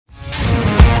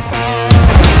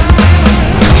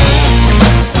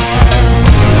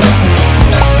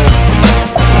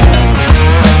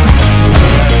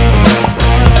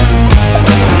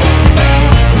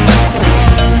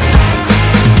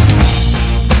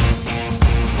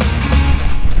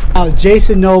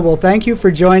Jason Noble, thank you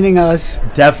for joining us.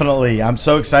 Definitely. I'm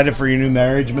so excited for your new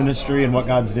marriage ministry and what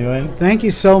God's doing. Thank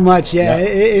you so much. Yeah.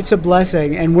 It's a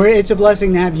blessing. And it's a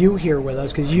blessing to have you here with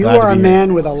us because you are a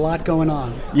man with a lot going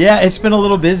on. Yeah, it's been a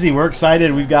little busy. We're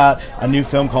excited. We've got a new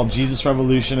film called Jesus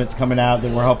Revolution. It's coming out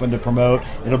that we're helping to promote.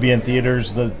 It'll be in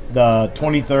theaters the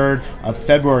 23rd of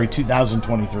February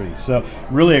 2023. So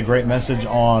really a great message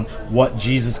on what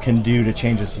Jesus can do to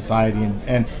change a society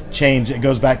and change. It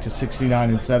goes back to 69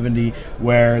 and 70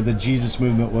 where the Jesus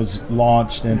movement was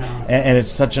launched, and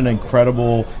it's such an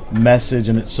incredible message,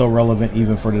 and it's so relevant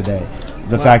even for today.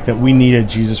 The fact that we need a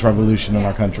Jesus revolution in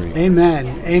our country. Amen.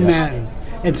 Yeah.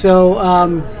 And so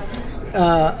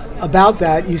about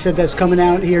that, you said that's coming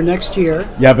out here next year.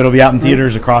 Yep, it'll be out in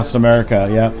theaters across America.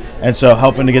 Yep, and so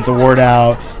helping to get the word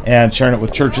out and sharing it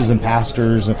with churches and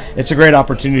pastors. And it's a great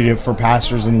opportunity for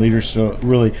pastors and leaders to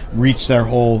really reach their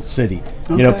whole city.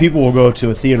 Okay. You know, people will go to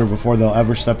a theater before they'll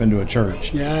ever step into a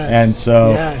church. Yes. And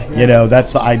so, you know,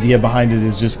 that's the idea behind it,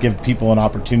 is just give people an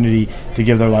opportunity to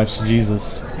give their lives to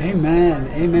Jesus.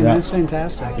 Amen. Yep. That's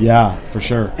fantastic. Yeah, for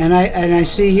sure. And I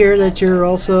see here that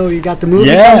you got the movie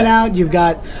coming out. You've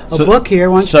got a book here.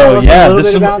 Why don't you tell us a little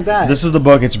bit about that? This is the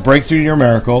book. It's Breakthrough to Your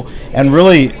Miracle, and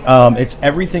really, it's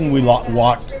everything we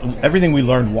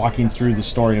learned walking through the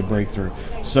story of Breakthrough.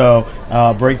 So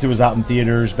Breakthrough was out in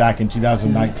theaters back in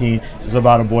 2019. It was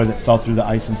about a boy that fell through the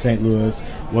ice in St. Louis,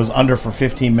 was under for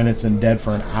 15 minutes and dead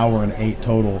for an hour and 8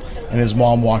 total. And his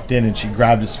mom walked in and she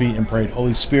grabbed his feet and prayed,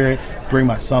 "Holy Spirit, bring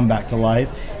my son back to life."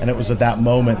 And it was at that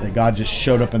moment that God just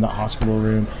showed up in the hospital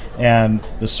room, and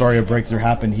the story of Breakthrough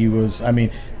happened. He was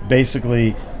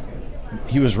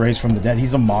raised from the dead.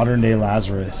 He's a modern day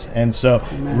Lazarus. And so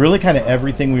really kind of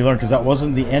everything we learned, because that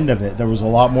wasn't the end of it. There was a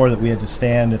lot more that we had to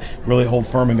stand and really hold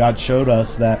firm, and God showed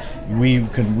us that we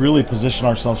could really position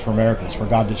ourselves for miracles, for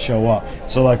God to show up.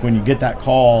 So like when you get that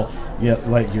call,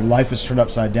 like your life is turned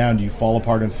upside down, do you fall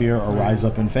apart in fear or rise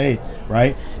up in faith,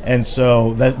 right? And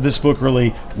so this book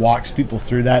really walks people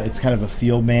through that. It's kind of a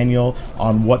field manual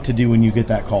on what to do when you get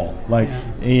that call.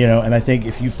 And I think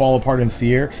if you fall apart in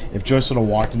fear, if Joyce would have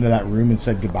walked into that room and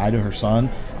said goodbye to her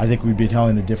son, I think we'd be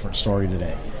telling a different story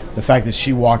today. The fact that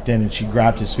she walked in and she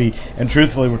grabbed his feet. And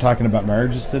truthfully, we're talking about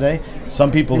marriages today. Some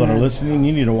people that are listening,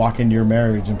 you need to walk into your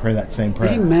marriage and pray that same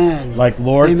prayer. Amen. Like,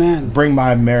 Lord, bring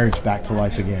my marriage back to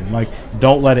life again. Like,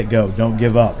 don't let it go. Don't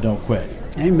give up. Don't quit.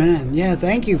 Amen. Yeah,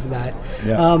 thank you for that.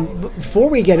 Yeah. Before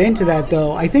we get into that,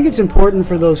 though, I think it's important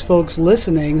for those folks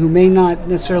listening who may not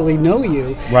necessarily know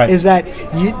you, is that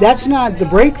that's not the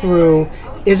Breakthrough.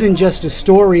 Isn't just a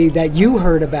story that you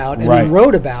heard about and then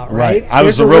wrote about, right? I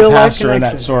was the real pastor in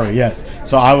that story, yes.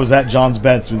 So I was at John's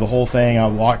bed through the whole thing. I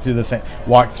walked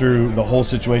through the whole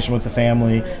situation with the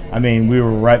family. I mean, we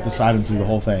were right beside him through the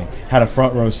whole thing. Had a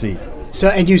front row seat.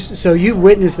 So you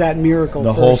witnessed that miracle.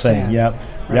 The whole thing, yep.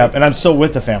 Right. Yep, and I'm still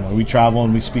with the family. We travel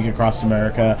and we speak across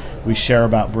America. We share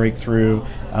about Breakthrough.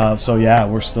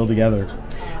 We're still together.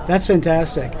 That's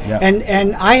fantastic. Yeah.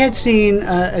 And I had seen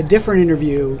a different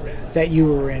interview that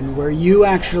you were in where you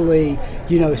actually,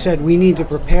 said we need to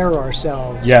prepare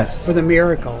ourselves for the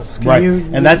miracles.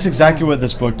 And that's exactly what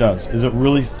this book does.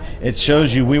 It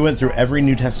shows you, we went through every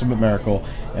New Testament miracle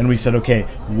and we said, okay,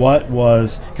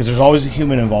 because there's always a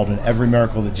human involved in every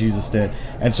miracle that Jesus did.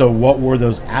 And so what were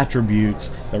those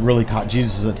attributes that really caught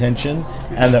Jesus' attention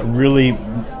and that really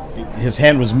his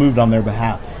hand was moved on their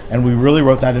behalf? And we really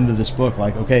wrote that into this book,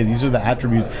 like, okay, these are the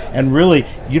attributes. And really,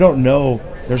 you don't know,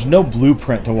 there's no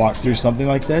blueprint to walk through something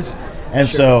like this. And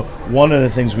so one of the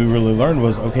things we really learned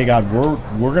was, okay, God,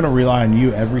 we're going to rely on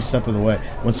you every step of the way.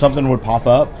 When something would pop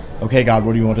up, okay, God,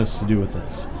 what do you want us to do with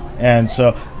this? And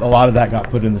so a lot of that got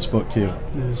put in this book too.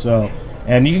 Mm-hmm. So,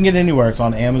 and you can get it anywhere. It's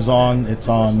on Amazon. It's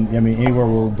on, anywhere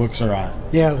where books are at.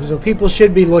 Yeah, so people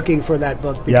should be looking for that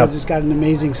book because it's got an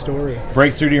amazing story.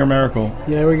 Breakthrough to Your Miracle.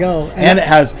 Yeah, there we go. And it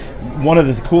has, one of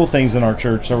the cool things in our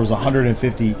church, there was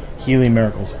 150 healing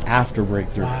miracles after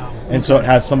Breakthrough. Wow. And so it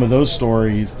has some of those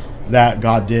stories that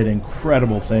God did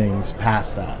incredible things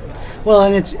past that. Well,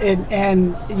 and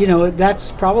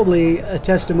that's probably a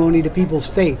testimony to people's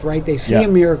faith, right? They see a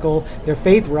miracle, their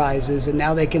faith rises, and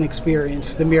now they can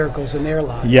experience the miracles in their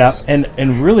lives. Yeah, and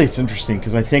really it's interesting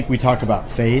because I think we talk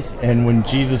about faith, and when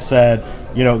Jesus said,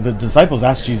 the disciples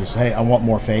asked Jesus, hey, I want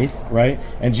more faith, right?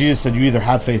 And Jesus said, you either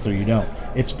have faith or you don't.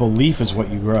 It's belief is what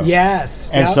you grow. Yes.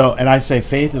 And so I say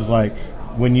faith is like,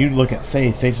 when you look at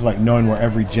faith is like knowing where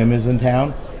every gym is in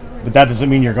town. but that doesn't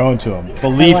mean you're going to them.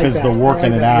 Belief like is that. the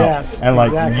working it out, Yes, and like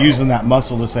exactly. using that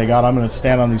muscle to say, God, I'm going to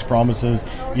stand on these promises.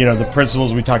 You know, the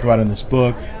principles we talk about in this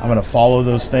book. I'm going to follow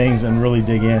those things and really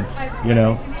dig in. You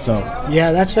know, so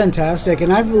Yeah, that's fantastic,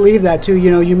 and I believe that too.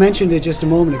 You know, you mentioned it just a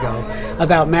moment ago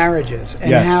about marriages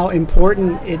and Yes. how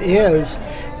important it is.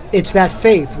 It's that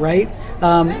faith, right?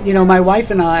 You know, my wife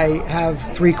and I have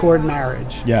 3-chord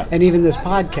marriage, Yeah. and even this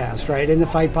podcast, right, in the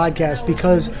Fight podcast,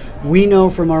 because we know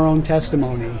from our own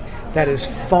testimony that as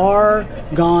far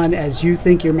gone as you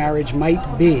think your marriage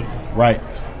might be, right.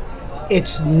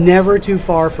 it's never too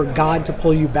far for God to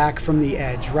pull you back from the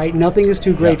edge, right? Nothing is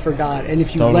too great Yeah. for God. And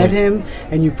if you Totally. let Him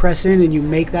and you press in and you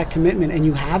make that commitment and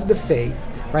you have the faith,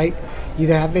 right? You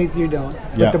either have faith or you don't.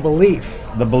 But Yeah. the belief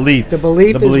The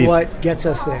belief is what gets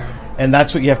us there. and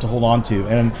that's what you have to hold on to.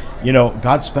 And you know,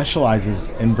 God specializes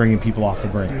in bringing people off the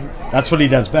brink. That's what He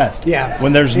does best. Yes.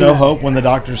 When there's no Amen. hope, when the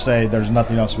doctors say there's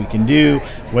nothing else we can do,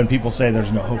 when people say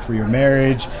there's no hope for your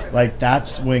marriage, like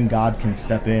that's when God can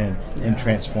step in and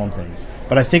transform things.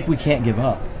 But I think we can't give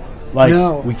up. Like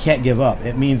No. we can't give up.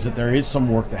 It means that there is some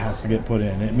work that has to get put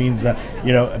in. It means that,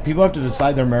 you know, people have to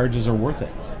decide their marriages are worth it.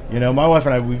 You know, my wife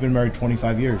and I, we've been married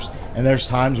 25 years, and there's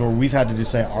times where we've had to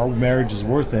just say our marriage is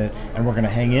worth it, and we're going to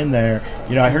hang in there.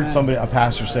 You know, I heard a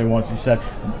pastor say once, he said,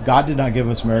 God did not give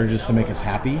us marriages to make us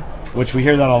happy, which we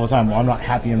hear that all the time. Well, I'm not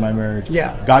happy in my marriage.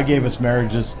 Yeah. God gave us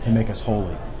marriages to make us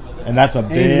holy. And that's a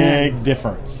big Amen.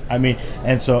 difference. I mean,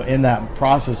 and so in that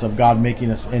process of God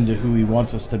making us into who He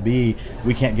wants us to be,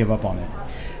 we can't give up on it.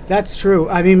 That's true.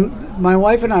 I mean, my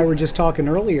wife and I were just talking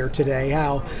earlier today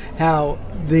how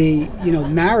the, you know,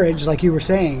 marriage, like you were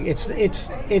saying,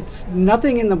 it's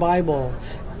nothing in the Bible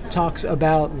talks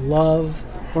about love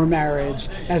or marriage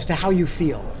as to how you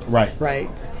feel. Right. Right.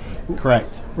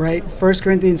 Correct. Right. 1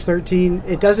 Corinthians 13.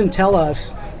 It doesn't tell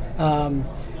us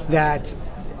that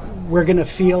we're going to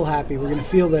feel happy. We're going to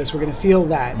feel this. We're going to feel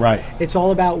that. Right. It's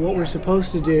all about what we're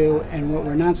supposed to do and what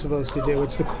we're not supposed to do.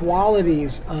 It's the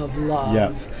qualities of love,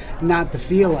 Yeah. not the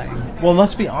feeling. Well,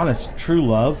 let's be honest. True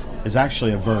love is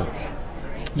actually a verb.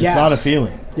 It's Yes. not a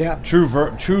feeling. Yeah. True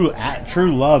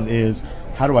love is,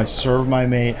 how do I serve my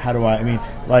mate? How do I mean,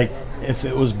 like, if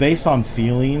it was based on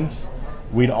feelings,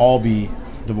 we'd all be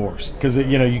divorced, because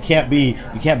you know you can't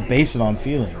base it on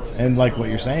feelings. And like what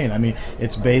you're saying, I mean,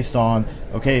 it's based on,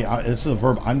 okay, this is a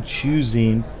verb. I'm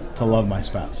choosing to love my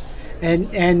spouse.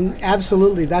 And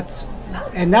absolutely, that's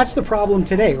the problem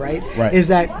today, right? Right. Is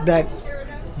that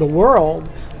the world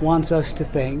wants us to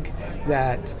think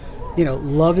that, you know,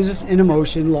 love is an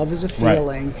emotion, love is a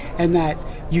feeling, and that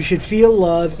you should feel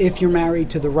love if you're married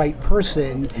to the right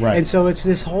person. Right. And so it's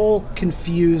this whole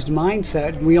confused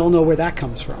mindset, and we all know where that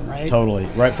comes from, right? Totally,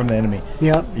 right from the enemy.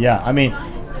 Yep. Yeah, I mean,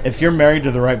 if you're married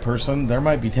to the right person, there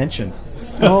might be tension.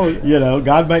 Oh, You know,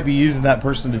 God might be using that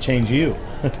person to change you.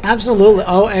 absolutely.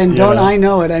 Oh, and You don't know? I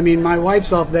know it? I mean, my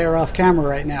wife's off camera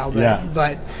right now, but, Yeah.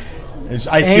 but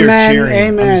I see her Amen, cheering.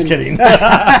 I'm amen. just kidding.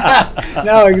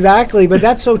 no, exactly. But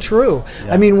that's so true.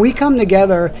 Yeah. I mean, we come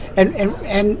together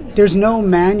and there's no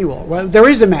manual. Well, there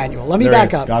is a manual. Let me There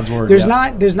back is, up. God's word, There's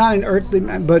yeah. not an earthly,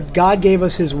 but God gave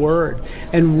us His word,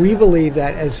 and we believe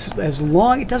that as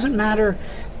long, it doesn't matter.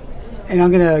 And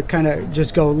I'm going to kind of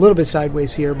just go a little bit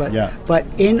sideways here, but Yeah. but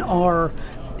in our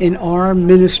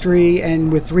ministry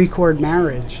and with 3-chord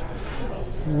marriage,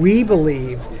 we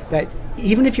believe that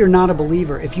even if you're not a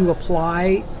believer, if you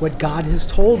apply what God has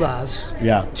told us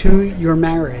Yeah. to your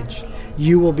marriage,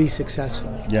 you will be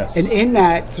successful. Yes. And in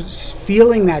that,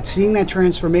 feeling that, seeing that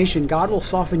transformation, God will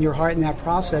soften your heart in that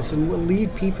process and will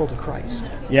lead people to Christ.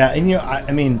 Yeah, and you know,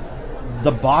 I mean,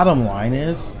 the bottom line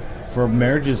is, for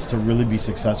marriages to really be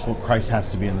successful, Christ has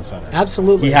to be in the center.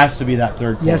 Absolutely. He has to be that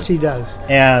third chord. Yes, He does.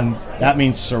 And that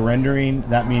means surrendering.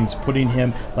 That means putting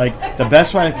Him, like, the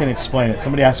best way I can explain it,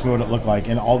 somebody asked me what it looked like,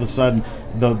 and all of a sudden,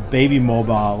 the baby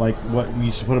mobile, like what we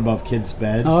used to put above kids'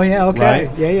 beds. Oh, yeah, okay.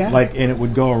 Right? Yeah. Like, and it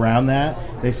would go around that.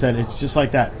 They said it's just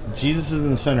like that. Jesus is in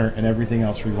the center, and everything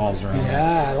else revolves around that.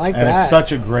 Yeah, I like and that. it's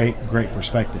such a great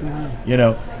perspective. You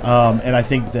know, and I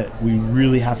think that we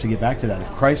really have to get back to that. If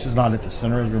Christ is not at the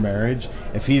center of your marriage,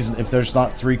 if there's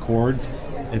not 3 chords,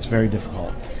 it's very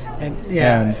difficult.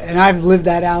 And I've lived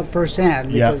that out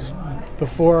firsthand, Yeah. because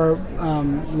before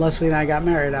Leslie and I got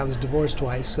married, I was divorced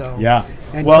twice. So Yeah.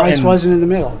 and Well, Christ and- wasn't in the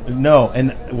middle. No,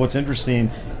 and what's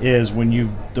interesting is when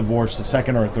you've divorced a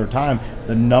second or a third time,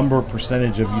 the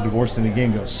percentage of you divorcing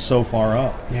again goes so far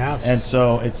up. Yes. And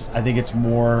so I think it's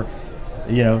more,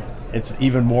 you know, it's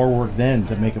even more work then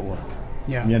to make it work.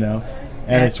 Yeah. You know,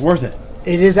 and it's worth it.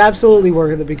 It is absolutely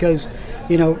worth it, because,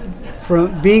 you know,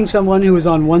 from being someone who was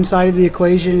on one side of the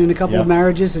equation in a couple Yep. of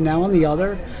marriages and now on the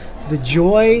other, the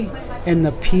joy and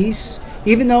the peace,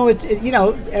 even though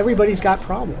everybody's got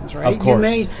problems, right? Of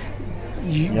course.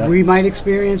 We might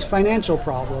experience financial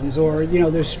problems, or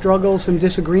there's struggles, some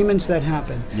disagreements that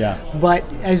happen. Yeah. But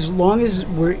as long as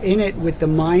we're in it with the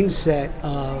mindset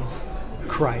of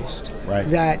Christ, right,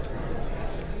 that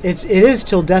it is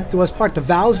till death do us part. The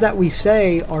vows that we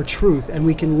say are truth, and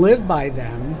we can live by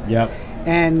them. Yep.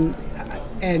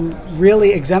 And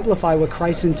really exemplify what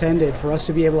Christ intended for us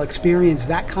to be able to experience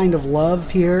that kind of love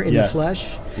here in the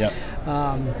flesh. Yep.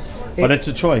 But it's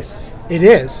a choice. It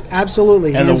is,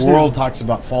 absolutely. And the world talks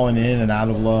about falling in and out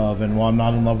of love, and I'm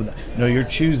not in love with that. No, you're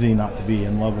choosing not to be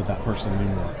in love with that person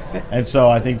anymore. And so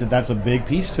I think that that's a big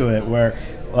piece to it, where,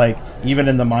 like, even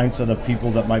in the mindset of people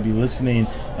that might be listening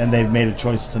and they've made a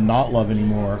choice to not love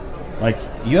anymore, like,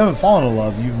 you haven't fallen in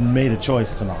love, you've made a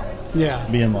choice to not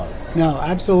be in love. No,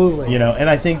 absolutely. And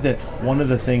I think that one of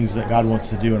the things that God wants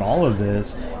to do in all of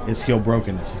this is heal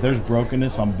brokenness. If there's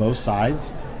brokenness on both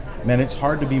sides, man, it's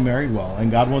hard to be married well,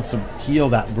 and God wants to heal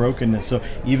that brokenness. So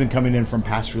even coming in from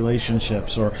past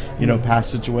relationships or past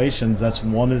situations, that's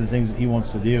one of the things that he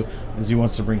wants to do, is he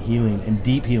wants to bring healing and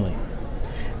deep healing.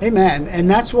 Amen. And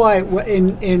that's why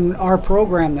in our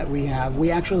program that we have,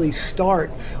 we actually start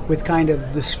with kind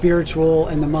of the spiritual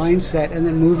and the mindset, and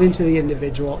then move into the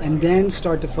individual, and then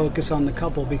start to focus on the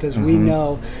couple, because we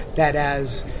know that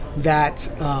as that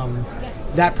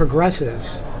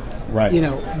progresses, right,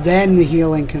 then the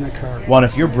healing can occur. Well,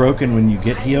 if you're broken when you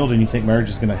get healed and you think marriage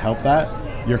is going to help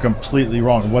that, you're completely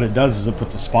wrong. What it does is it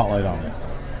puts a spotlight on it,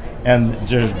 and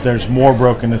there's more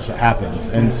brokenness that happens.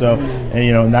 And so,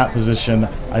 in that position,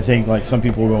 I think, like, some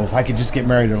people go, if I could just get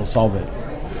married, it'll solve it.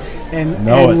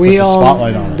 And we puts a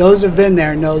spotlight on it. Those who've been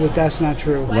there know that that's not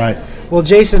true. Right. Well,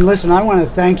 Jason, listen, I want to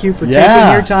thank you for taking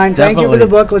your time. Definitely. Thank you for the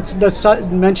book. Let's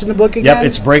mention the book again. Yep,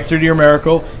 it's Breakthrough to Your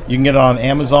Miracle. You can get it on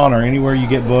Amazon or anywhere you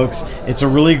get books. It's a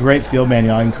really great field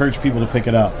manual. I encourage people to pick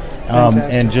it up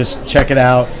and just check it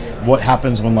out. What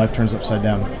happens when life turns upside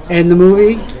down? And the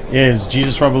movie is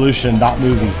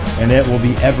JesusRevolution.movie, and it will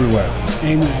be everywhere.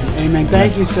 Amen.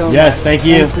 Thank you so much. Yes, thank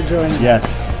you. Thanks for joining us.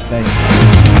 Yes, thank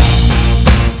you.